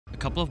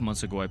couple of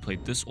months ago, I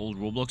played this old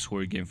Roblox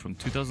horror game from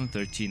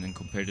 2013 and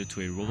compared it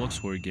to a Roblox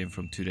horror game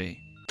from today.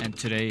 And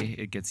today,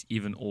 it gets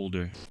even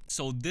older.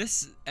 So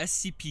this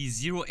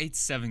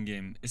SCP-087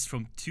 game is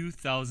from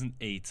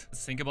 2008.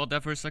 Let's think about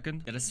that for a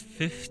second. That is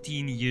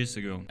 15 years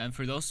ago. And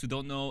for those who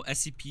don't know,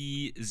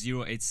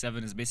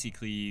 SCP-087 is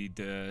basically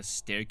the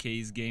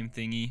staircase game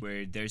thingy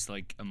where there's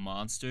like a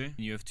monster and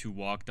you have to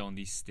walk down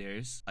these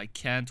stairs. I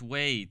can't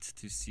wait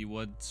to see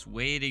what's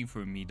waiting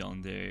for me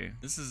down there.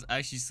 This is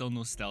actually so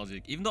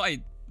nostalgic. Even though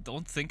I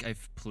don't think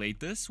I've played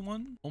this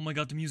one. Oh my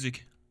god, the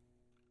music.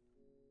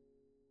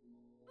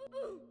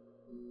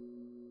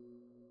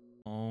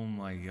 Oh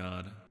my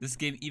god. This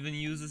game even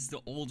uses the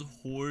old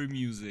horror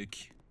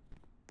music.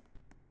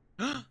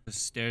 The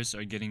stairs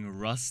are getting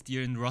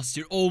rustier and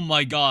rustier. Oh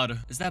my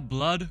god. Is that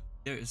blood?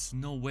 There is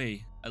no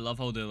way. I love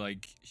how the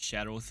like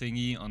shadow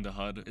thingy on the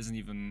HUD isn't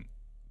even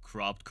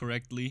cropped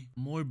correctly.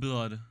 More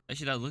blood.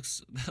 Actually, that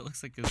looks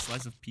like a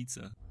slice of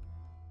pizza.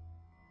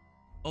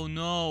 Oh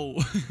no.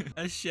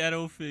 A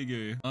shadow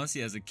figure.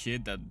 Honestly, as a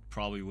kid, that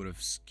probably would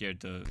have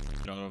scared the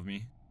shit out of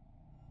me.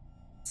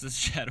 It's a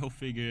shadow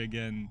figure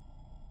again.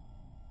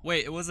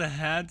 Wait, it was a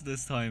hand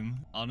this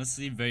time.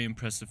 Honestly, very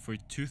impressive for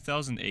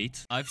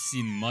 2008. I've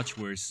seen much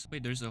worse.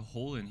 Wait, there's a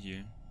hole in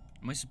here.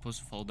 Am I supposed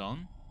to fall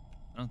down?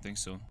 I don't think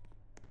so.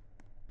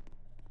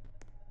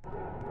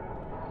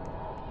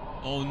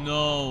 Oh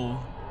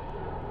no.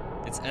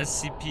 It's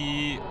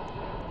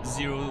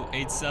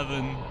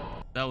SCP-087.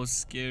 That was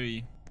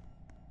scary.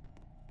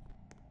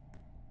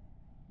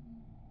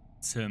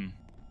 It's him.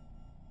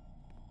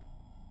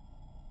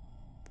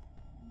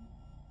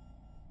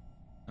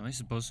 Am I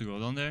supposed to go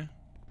down there?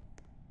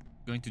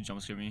 Going to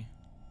jump scare me.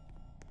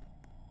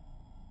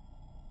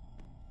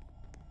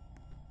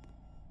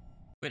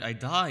 Wait, I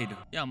died.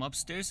 Yeah, I'm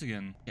upstairs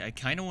again. Yeah, I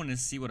kind of want to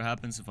see what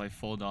happens if I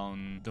fall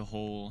down the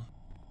hole.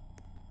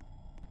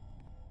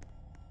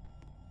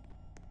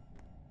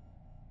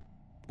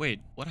 Wait,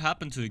 what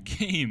happened to the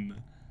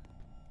game?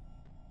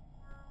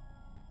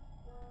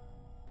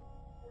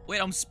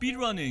 Wait, I'm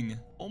speedrunning.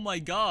 Oh my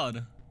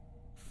god.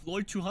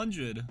 Floor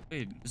 200.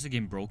 Wait, is the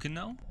game broken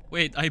now?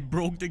 Wait, I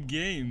broke the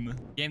game.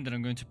 The game that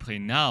I'm going to play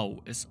now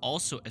is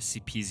also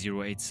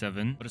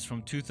SCP-087, but it's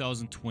from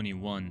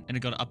 2021, and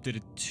it got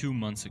updated 2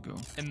 months ago.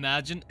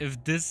 Imagine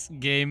if this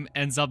game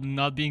ends up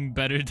not being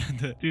better than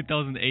the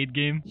 2008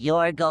 game.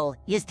 Your goal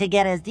is to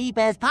get as deep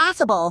as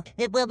possible.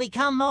 It will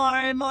become more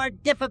and more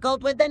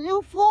difficult with the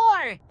new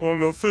floor. On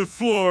the 5th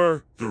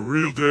floor, the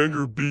real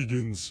danger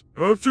begins.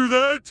 After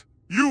that,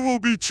 you will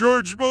be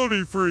charged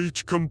money for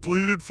each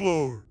completed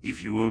floor.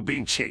 If you are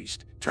being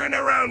chased, turn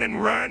around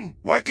and run.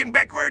 Walking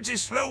backwards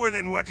is slower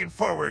than walking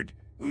forward.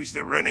 Who's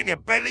the running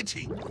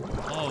ability?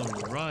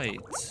 Alright.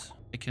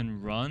 I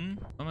can run?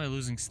 Why am I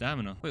losing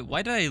stamina? Wait,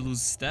 why did I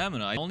lose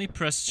stamina? I only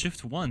pressed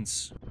shift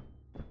once.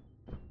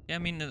 Yeah, I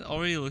mean, it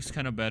already looks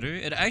kind of better.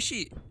 It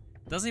actually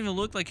doesn't even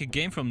look like a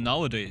game from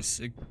nowadays.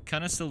 It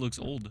kind of still looks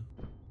old.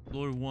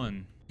 Floor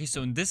 1. Okay,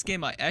 so in this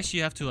game, I actually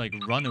have to, like,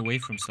 run away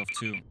from stuff,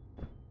 too.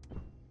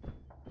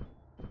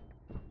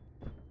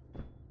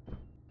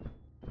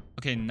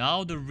 Okay,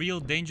 now the real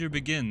danger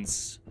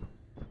begins.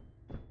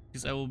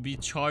 Because I will be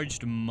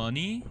charged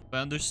money, if I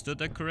understood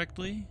that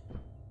correctly.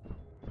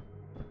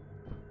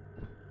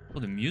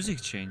 Oh, the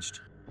music changed.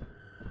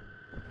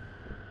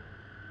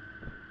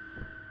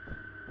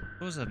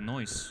 What was that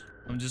noise?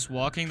 I'm just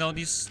walking down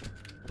these...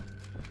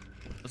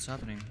 What's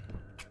happening?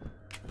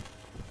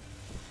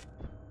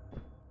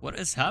 What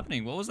is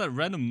happening? What was that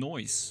random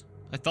noise?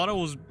 I thought I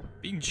was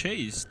being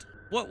chased.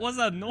 What was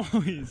that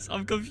noise?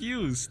 I'm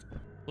confused.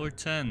 Floor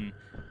 10.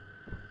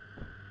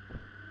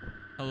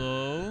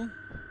 Hello?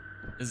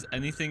 Is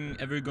anything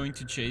ever going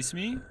to chase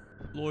me?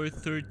 Floor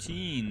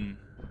 13.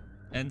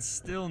 And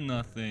still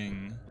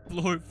nothing.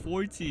 Floor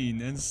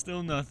 14. And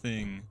still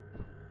nothing.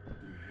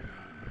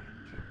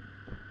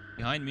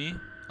 Behind me?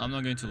 I'm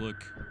not going to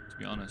look, to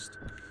be honest.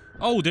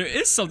 Oh, there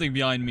is something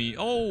behind me.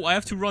 Oh, I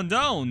have to run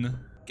down.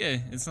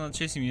 Okay, it's not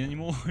chasing me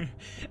anymore.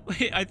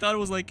 Wait, I thought it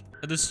was like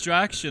a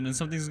distraction and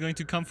something's going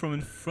to come from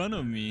in front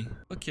of me.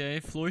 Okay,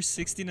 floor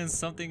 16 and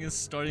something is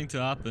starting to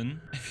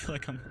happen. I feel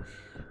like I'm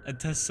a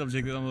test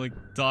subject and I'm like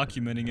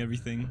documenting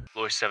everything.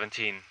 Floor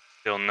 17,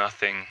 still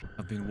nothing.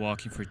 I've been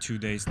walking for 2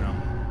 days now.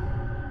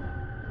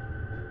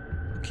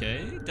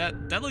 Okay,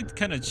 that looked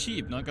kind of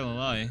cheap, not gonna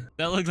lie.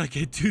 That looked like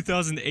a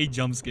 2008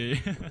 jump scare.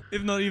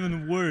 If not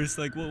even worse,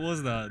 like what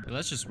was that?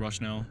 Let's just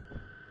rush now.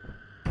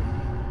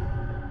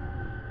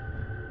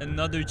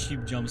 Another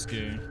cheap jump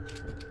scare.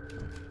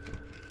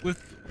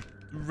 With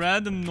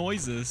random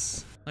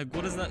noises. Like,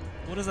 what is that?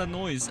 What is that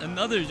noise?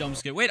 Another jump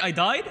scare. Wait, I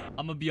died?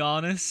 I'm gonna be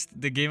honest.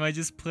 The game I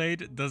just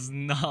played does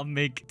not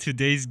make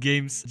today's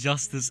games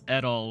justice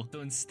at all.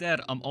 So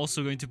instead, I'm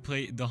also going to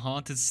play The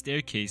Haunted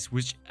Staircase,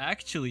 which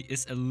actually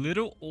is a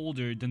little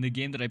older than the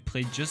game that I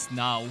played just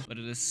now, but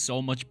it is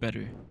so much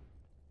better.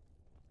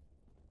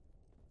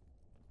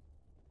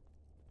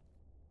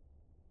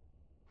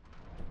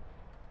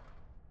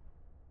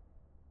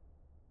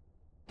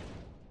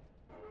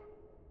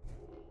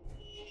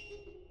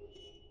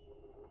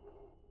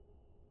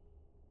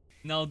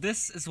 Now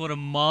this is what a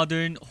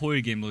modern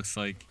horror game looks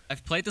like.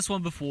 I've played this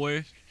one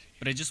before,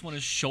 but I just want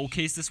to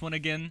showcase this one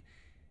again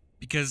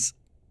because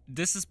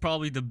this is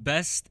probably the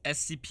best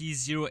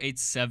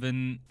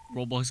SCP-087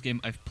 Roblox game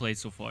I've played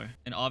so far.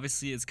 And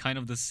obviously it's kind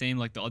of the same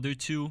like the other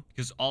two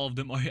because all of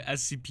them are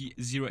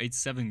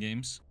SCP-087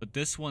 games. But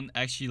this one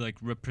actually like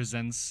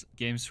represents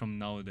games from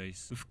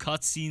nowadays with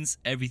cutscenes,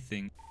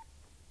 everything.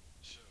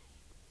 So,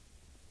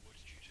 what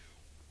did you do?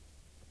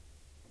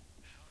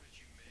 How did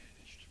you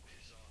manage to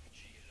piss off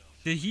G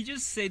enough? Did he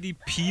just say the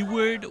P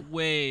word?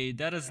 Wait,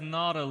 that is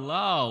not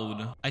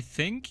allowed. I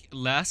think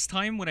last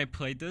time when I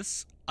played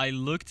this, I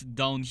looked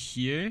down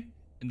here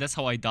and that's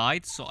how I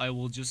died. So I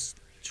will just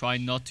try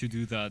not to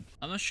do that.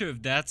 I'm not sure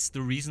if that's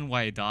the reason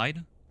why I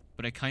died,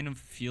 but I kind of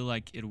feel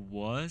like it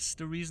was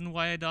the reason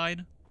why I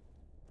died.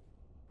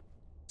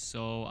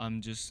 So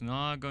I'm just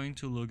not going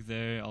to look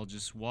there. I'll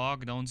just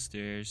walk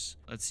downstairs.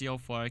 Let's see how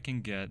far I can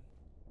get.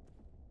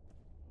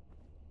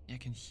 Yeah, I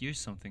can hear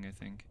something, I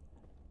think.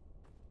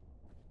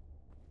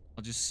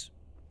 I'll just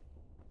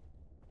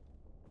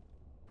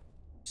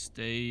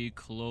stay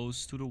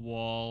close to the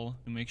wall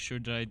to make sure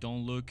that I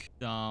don't look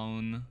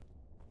down.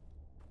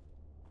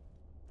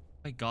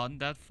 Have I gotten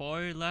that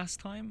far last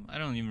time? I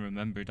don't even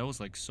remember. That was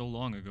like so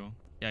long ago.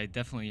 Yeah, I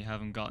definitely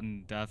haven't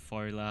gotten that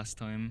far last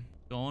time.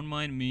 Don't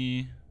mind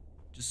me.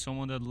 Just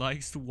someone that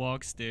likes to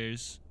walk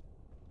stairs.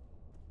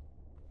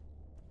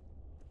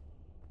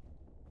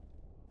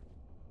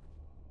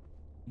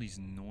 These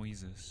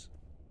noises.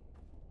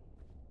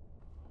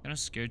 Kinda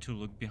scared to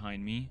look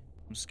behind me.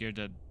 I'm scared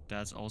that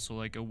that's also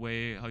like a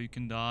way how you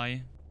can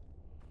die.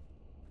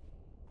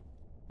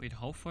 Wait,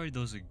 how far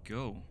does it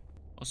go?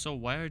 Also,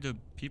 why are the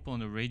people on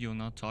the radio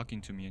not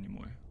talking to me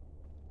anymore?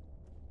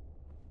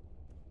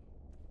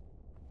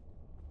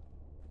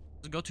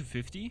 Does it go to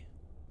 50?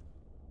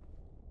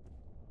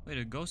 Wait,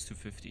 it goes to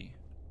 50.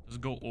 Does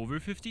it go over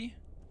 50?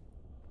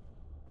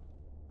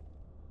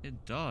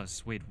 It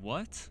does. Wait,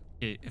 what?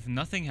 Okay, if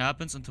nothing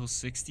happens until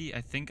 60,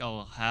 I think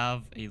I'll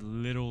have a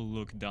little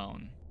look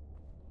down.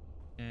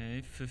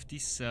 Okay,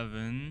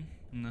 57.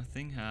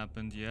 Nothing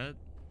happened yet.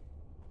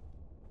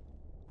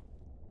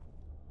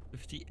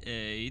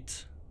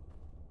 58.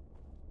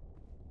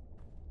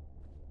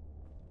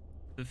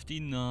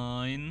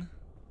 59.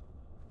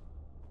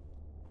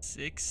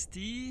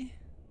 60.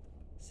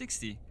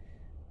 60.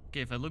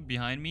 Okay, if I look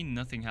behind me,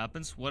 nothing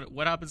happens.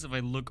 What happens if I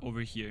look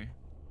over here?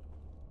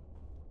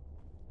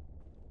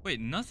 Wait,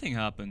 nothing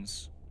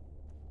happens.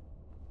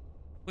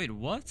 Wait,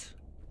 what?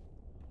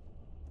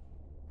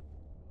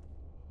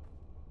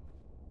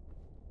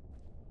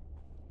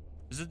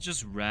 Is it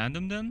just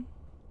random then?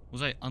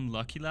 Was I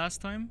unlucky last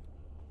time?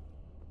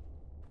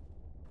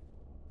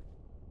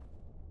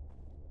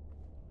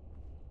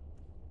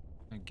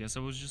 I guess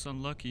I was just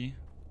unlucky.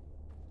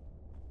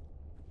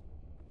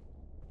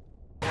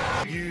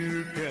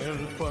 You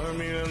can find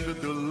me under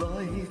the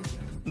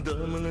light,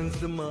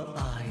 diamonds in my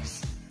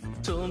eyes.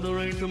 Turn the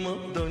rhythm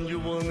up, don't you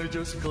wanna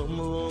just come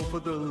along for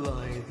the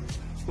light?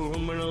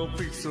 Hold my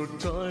outfit so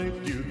tight,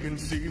 you can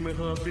see me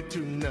happy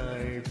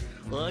tonight.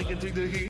 I can take the heat.